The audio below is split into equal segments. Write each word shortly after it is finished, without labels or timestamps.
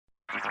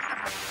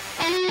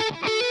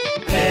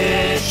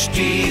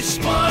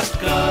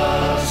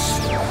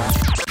Smartcast.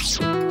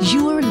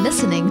 You're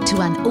listening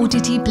to an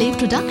OTT Play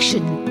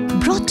production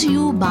brought to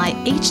you by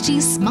HT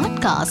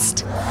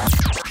Smartcast.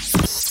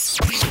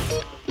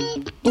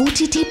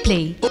 OTT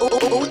Play.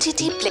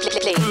 OTT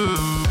Play.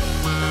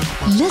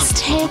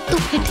 List है तो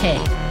hit है.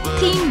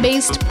 Theme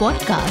based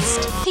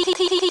podcast.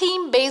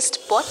 Theme based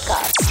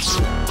podcast.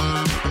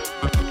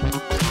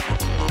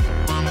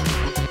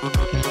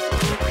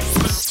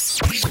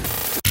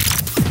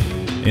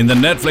 In the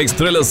Netflix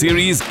thriller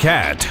series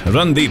Cat,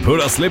 Randeep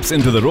Hooda slips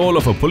into the role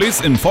of a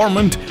police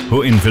informant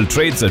who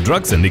infiltrates a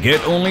drug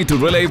syndicate only to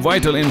relay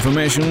vital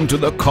information to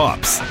the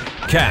cops.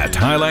 Cat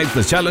highlights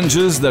the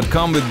challenges that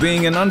come with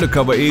being an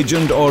undercover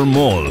agent or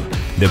mole.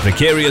 The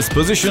precarious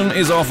position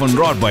is often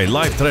wrought by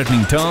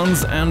life-threatening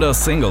turns, and a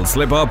single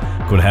slip-up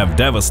could have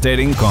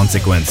devastating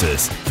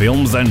consequences.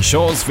 Films and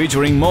shows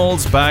featuring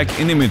moles pack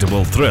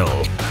inimitable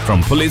thrill.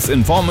 From police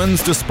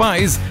informants to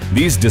spies,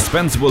 these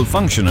dispensable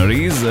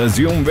functionaries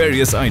assume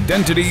various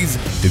identities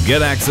to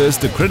get access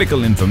to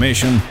critical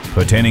information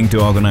pertaining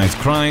to organized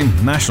crime,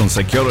 national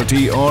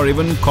security, or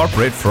even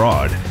corporate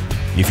fraud.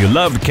 If you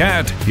loved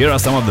Cat, here are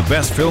some of the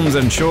best films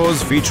and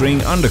shows featuring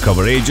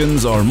undercover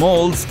agents or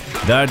moles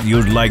that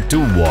you'd like to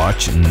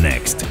watch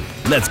next.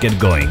 Let's get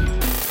going.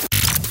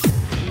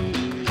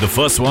 The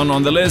first one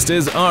on the list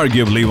is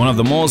arguably one of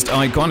the most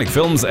iconic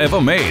films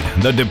ever made,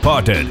 The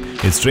Departed.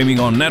 It's streaming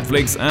on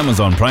Netflix,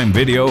 Amazon Prime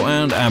Video,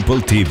 and Apple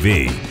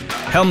TV.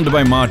 Helmed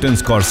by Martin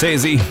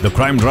Scorsese, the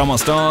crime drama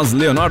stars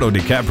Leonardo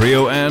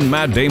DiCaprio and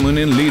Matt Damon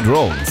in lead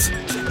roles.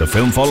 The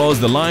film follows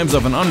the lives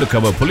of an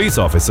undercover police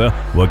officer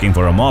working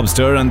for a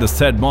mobster and the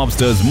said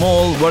mobster's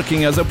mole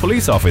working as a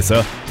police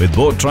officer, with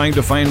both trying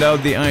to find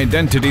out the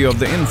identity of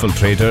the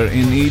infiltrator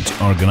in each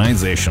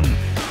organization.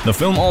 The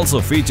film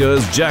also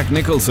features Jack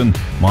Nicholson,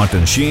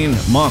 Martin Sheen,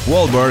 Mark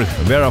Wahlberg,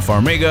 Vera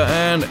Farmiga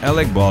and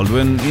Alec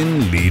Baldwin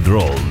in lead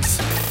roles.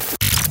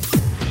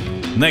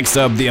 Next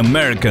up, The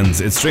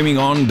Americans. It's streaming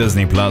on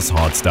Disney Plus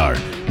Hotstar.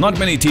 Not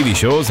many TV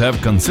shows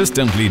have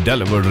consistently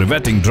delivered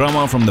riveting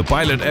drama from the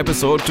pilot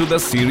episode to the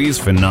series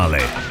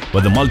finale.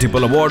 But the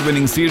multiple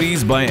award-winning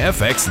series by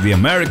FX, The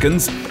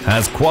Americans,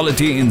 has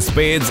quality in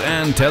spades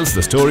and tells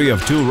the story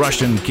of two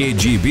Russian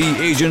KGB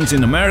agents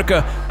in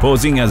America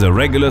posing as a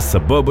regular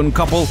suburban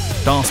couple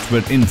tasked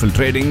with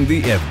infiltrating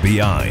the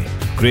FBI.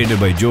 Created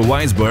by Joe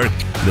Weisberg,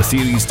 the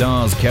series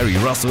stars Kerry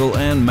Russell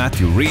and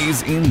Matthew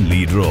Rhys in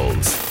lead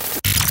roles.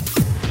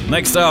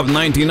 Next up,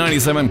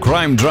 1997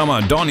 crime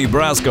drama Donnie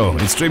Brasco.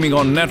 It's streaming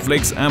on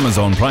Netflix,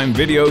 Amazon Prime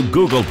Video,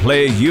 Google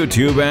Play,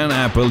 YouTube and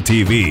Apple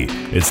TV.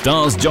 It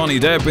stars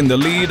Johnny Depp in the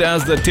lead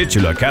as the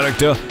titular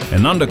character,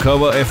 an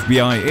undercover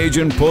FBI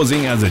agent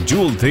posing as a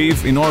jewel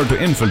thief in order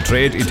to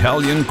infiltrate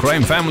Italian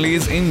crime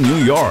families in New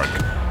York.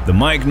 The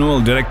Mike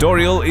Newell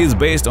directorial is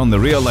based on the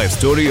real-life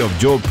story of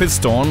Joe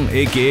Pistone,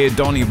 aka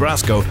Donnie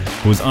Brasco,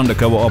 whose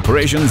undercover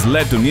operations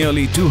led to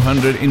nearly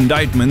 200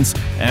 indictments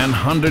and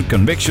 100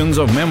 convictions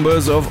of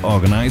members of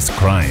organized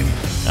crime.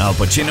 Al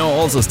Pacino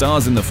also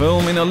stars in the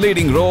film in a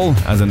leading role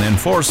as an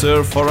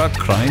enforcer for a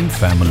crime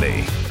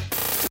family.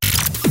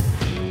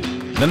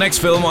 The next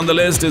film on the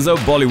list is a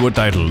Bollywood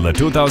title. The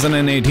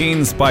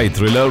 2018 spy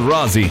thriller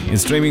Razi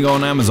is streaming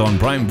on Amazon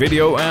Prime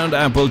Video and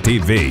Apple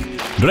TV.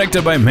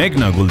 Directed by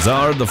Meghna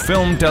Gulzar, the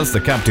film tells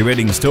the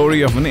captivating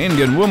story of an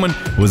Indian woman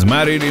who is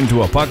married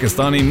into a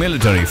Pakistani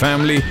military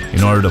family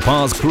in order to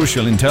pass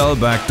crucial intel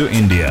back to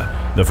India.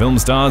 The film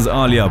stars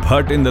Alia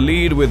Bhatt in the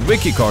lead with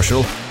Vicky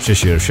Kaushal,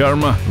 Shishir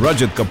Sharma,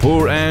 Rajat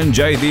Kapoor and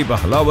Jaideep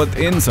Ahlawat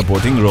in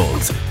supporting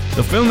roles.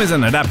 The film is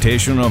an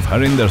adaptation of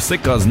Harinder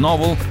Sikka's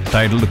novel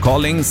titled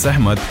Calling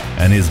Sehmat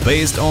and is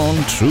based on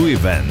true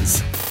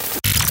events.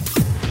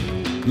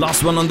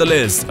 Last one on the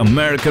list,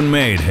 American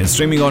Made, is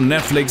streaming on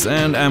Netflix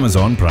and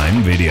Amazon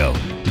Prime Video.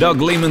 Doug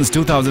Liman's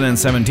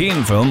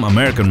 2017 film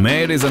American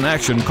Made is an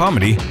action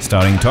comedy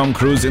starring Tom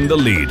Cruise in the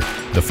lead.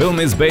 The film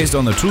is based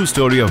on the true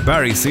story of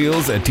Barry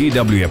Seals, a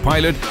TWA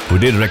pilot who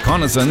did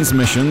reconnaissance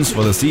missions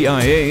for the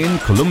CIA in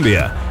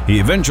Colombia. He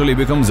eventually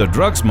becomes a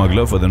drug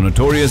smuggler for the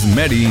notorious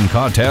Medellin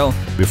cartel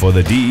before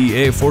the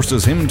DEA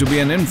forces him to be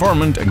an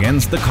informant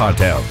against the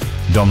cartel.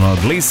 Domhnall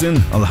Gleeson,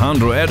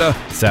 Alejandro Eda,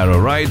 Sarah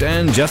Wright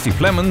and Jesse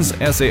Plemons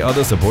essay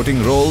other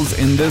supporting roles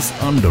in this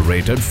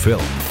underrated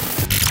film.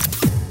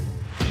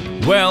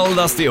 Well,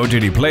 that's the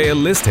OTT Play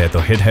list है तो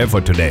hit है for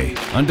today.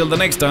 Until the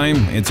next time,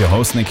 it's your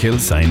host Nikhil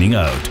signing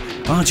out.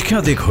 आज क्या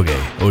देखोगे?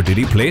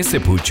 OTT Play से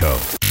पूछो.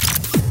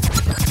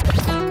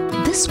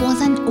 This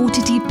was an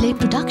OTT Play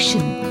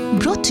production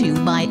brought to you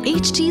by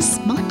HT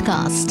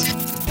Smartcast.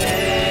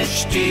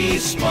 HT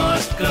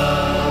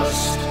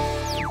Smartcast.